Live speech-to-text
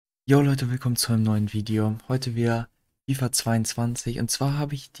Jo Leute, willkommen zu einem neuen Video. Heute wieder FIFA 22 und zwar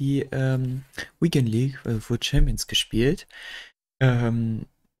habe ich die Weekend League, also Fut Champions gespielt. Ähm,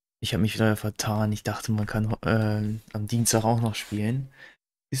 Ich habe mich leider vertan. Ich dachte, man kann am Dienstag auch noch spielen.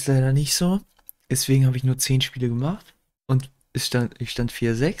 Ist leider nicht so. Deswegen habe ich nur 10 Spiele gemacht und ich stand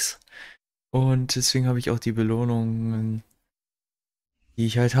 4-6 und deswegen habe ich auch die Belohnungen, die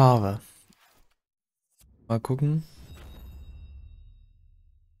ich halt habe. Mal gucken.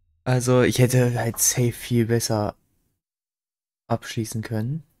 Also ich hätte halt safe viel besser abschließen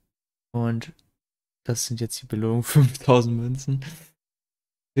können und das sind jetzt die Belohnung, 5000 Münzen.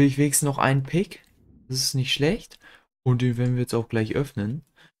 Will ich wenigstens noch einen Pick. Das ist nicht schlecht. Und den werden wir jetzt auch gleich öffnen,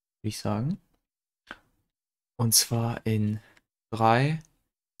 würde ich sagen. Und zwar in 3,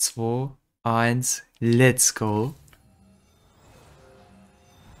 2, 1, let's go.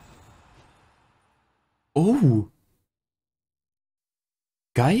 Oh,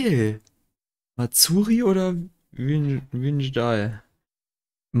 geil. Matsuri oder Winjdal?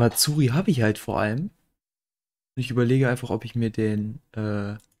 Matsuri habe ich halt vor allem. Ich überlege einfach, ob ich mir den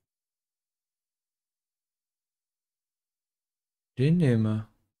nehme.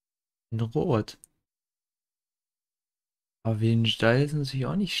 In Rot. Aber Winjdal ist natürlich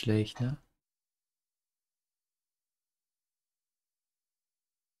auch nicht schlecht, ne?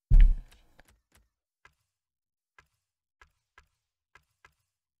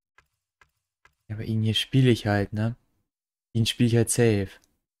 Ja, aber ihn hier spiele ich halt, ne? Ihn spiele ich halt safe.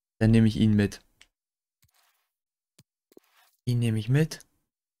 Dann nehme ich ihn mit. Ihn nehme ich mit.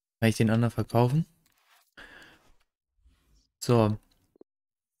 Kann ich den anderen verkaufen? So.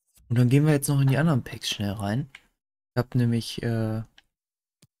 Und dann gehen wir jetzt noch in die anderen Packs schnell rein. Ich habe nämlich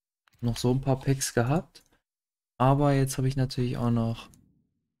noch so ein paar Packs gehabt. Aber jetzt habe ich natürlich auch noch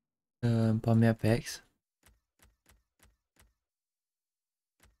ein paar mehr Packs.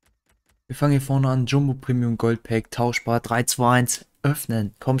 Wir fangen hier vorne an. Jumbo Premium Gold Pack. Tauschbar. 3, 2, 1.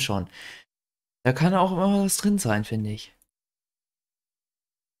 Öffnen. Komm schon. Da kann auch immer was drin sein, finde ich.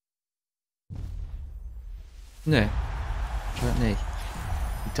 Ne. Scheint nicht.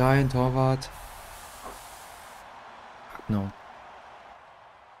 Italien, Torwart. No.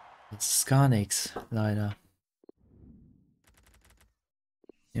 Das ist gar nichts, leider.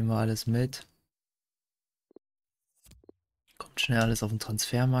 Nehmen wir alles mit. Kommt schnell alles auf den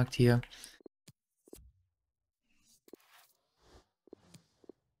Transfermarkt hier.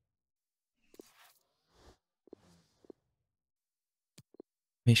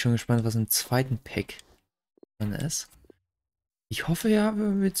 Bin ich schon gespannt, was im zweiten Pack drin ist. Ich hoffe ja,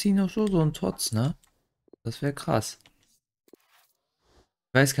 wir ziehen auch so einen Tots, ne? Das wäre krass.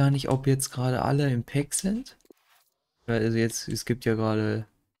 Ich weiß gar nicht, ob jetzt gerade alle im Pack sind. Also jetzt, es gibt ja gerade,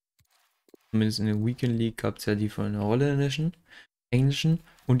 zumindest in der Weekend League gab es ja die von der holländischen, englischen.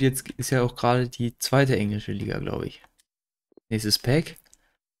 Und jetzt ist ja auch gerade die zweite englische Liga, glaube ich. Nächstes Pack.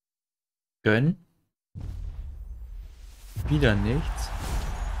 Gönn. Wieder nichts.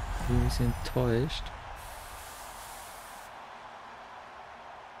 Bin ein bisschen enttäuscht.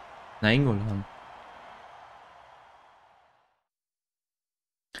 Nainggolan.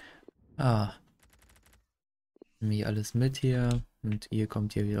 Ah. Nehme ich alles mit hier. Und ihr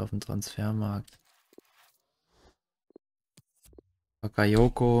kommt hier wieder auf den Transfermarkt.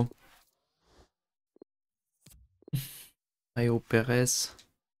 Bakayoko. Ayo Perez.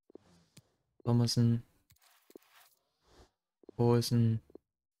 Thomason. Olsen.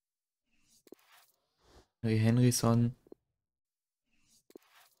 Henryson.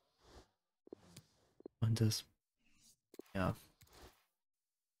 Und das. Ja.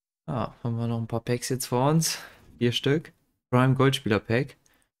 Ah, haben wir noch ein paar Packs jetzt vor uns. 4 Stück. Prime Goldspieler Pack.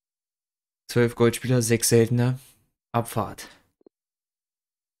 12 Goldspieler, 6 seltene. Abfahrt.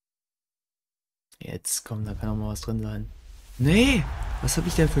 Jetzt kommt, da kann auch mal was drin sein. Nee! Was habe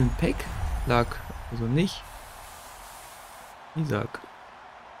ich denn für ein Pack? Lag. Also nicht. Isaac.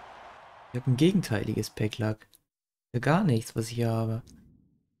 Ich habe ein gegenteiliges Pack lag. Ja, gar nichts, was ich hier habe.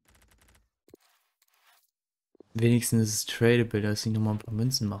 Wenigstens ist es tradable, dass ich nochmal ein paar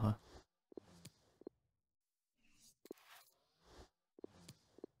Münzen mache.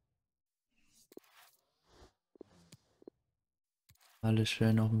 Alles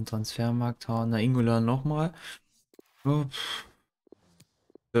schön auf dem Transfermarkt hauen. Na, Ingola nochmal. Oh,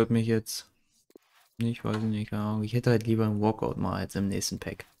 hört mich jetzt nicht, weiß ich nicht, keine Ahnung. Ich hätte halt lieber einen Walkout mal als im nächsten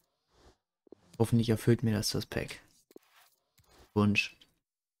Pack. Hoffentlich erfüllt mir das Pack. Wunsch.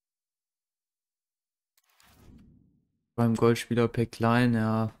 Beim Goldspieler-Pack klein,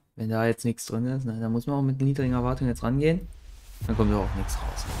 ja, wenn da jetzt nichts drin ist, ne, dann muss man auch mit niedrigen Erwartungen jetzt rangehen. Dann kommt da auch nichts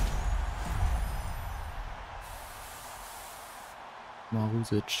raus.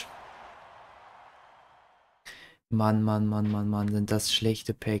 Marusic. Mann, Mann, Mann, Mann, Mann, sind das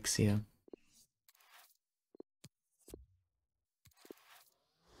schlechte Packs hier.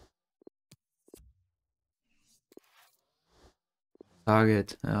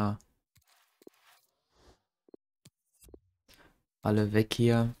 Target, ja. Alle weg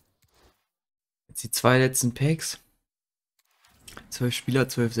hier. Jetzt die 2 letzten Packs. 12 Spieler,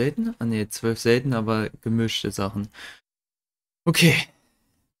 12 selten. Ah ne, 12 selten, aber gemischte Sachen. Okay.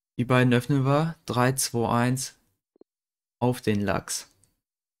 Die beiden öffnen wir. 3, 2, 1. Auf den Lachs.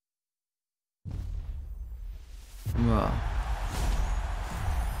 Ja.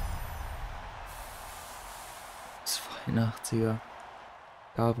 82er.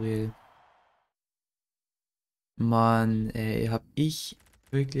 Gabriel. Mann, ey, hab ich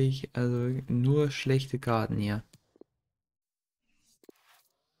wirklich, also nur schlechte Karten hier.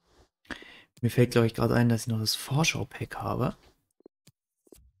 Mir fällt, glaube ich, gerade ein, dass ich noch das Vorschau-Pack habe.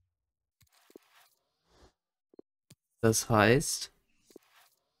 Das heißt,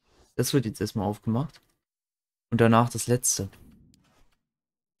 das wird jetzt erstmal aufgemacht. Und danach das letzte.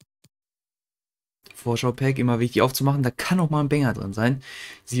 Vorschau-Pack, immer wichtig aufzumachen. Da kann auch mal ein Banger drin sein.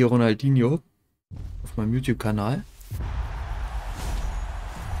 Siehe Ronaldinho auf meinem YouTube-Kanal.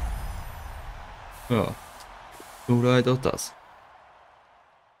 Ja. Oder halt auch das.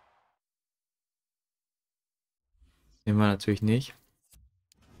 Nehmen wir natürlich nicht.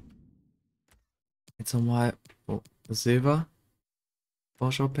 Jetzt nochmal das Silber.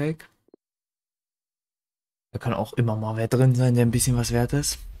 Vorschau-Pack. Da kann auch immer mal wer drin sein, der ein bisschen was wert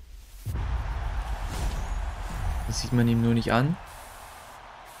ist. Das sieht man ihm nur nicht an.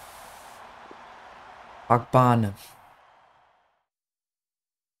 Backbahne.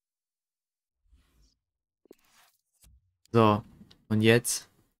 So, und jetzt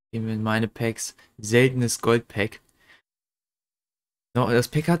gehen wir in meine Packs. Seltenes Goldpack. No, das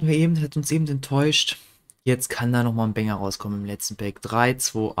Pack hatten wir eben, hat uns eben enttäuscht. Jetzt kann da nochmal ein Banger rauskommen im letzten Pack. 3,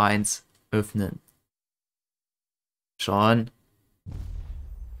 2, 1, öffnen. Schon.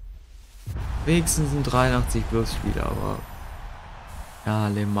 Wenigstens ein 83 plus Spieler, aber. Ja,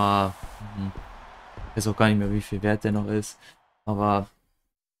 Lemar. Ich weiß auch gar nicht mehr, wie viel wert der noch ist. Aber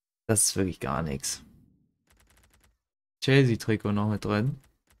das ist wirklich gar nichts. Chelsea-Trikot noch mit drin.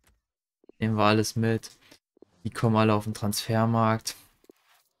 Nehmen wir alles mit. Die kommen alle auf den Transfermarkt.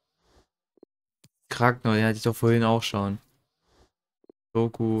 Krackner, den hatte ich doch vorhin auch schon.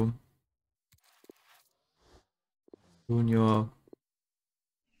 Doku. Junior.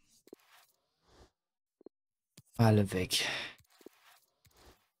 Alle weg.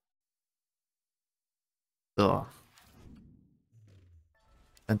 So.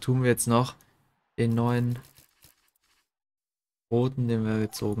 Dann tun wir jetzt noch den neuen roten, den wir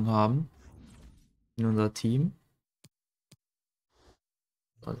gezogen haben. In unser Team.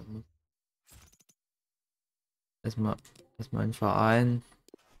 Also erstmal einen Verein.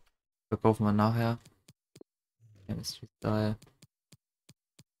 Verkaufen wir nachher. Chemistry Style.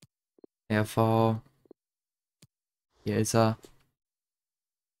 RV. Hier ist er.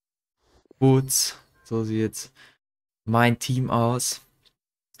 Boots. So sieht jetzt mein Team aus.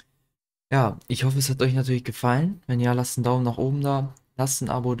 Ja, ich hoffe, es hat euch natürlich gefallen. Wenn ja, lasst einen Daumen nach oben da. Lasst ein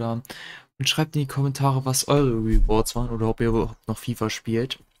Abo da. Und schreibt in die Kommentare, was eure Rewards waren oder ob ihr überhaupt noch FIFA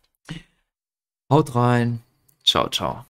spielt. Haut rein. Ciao, ciao.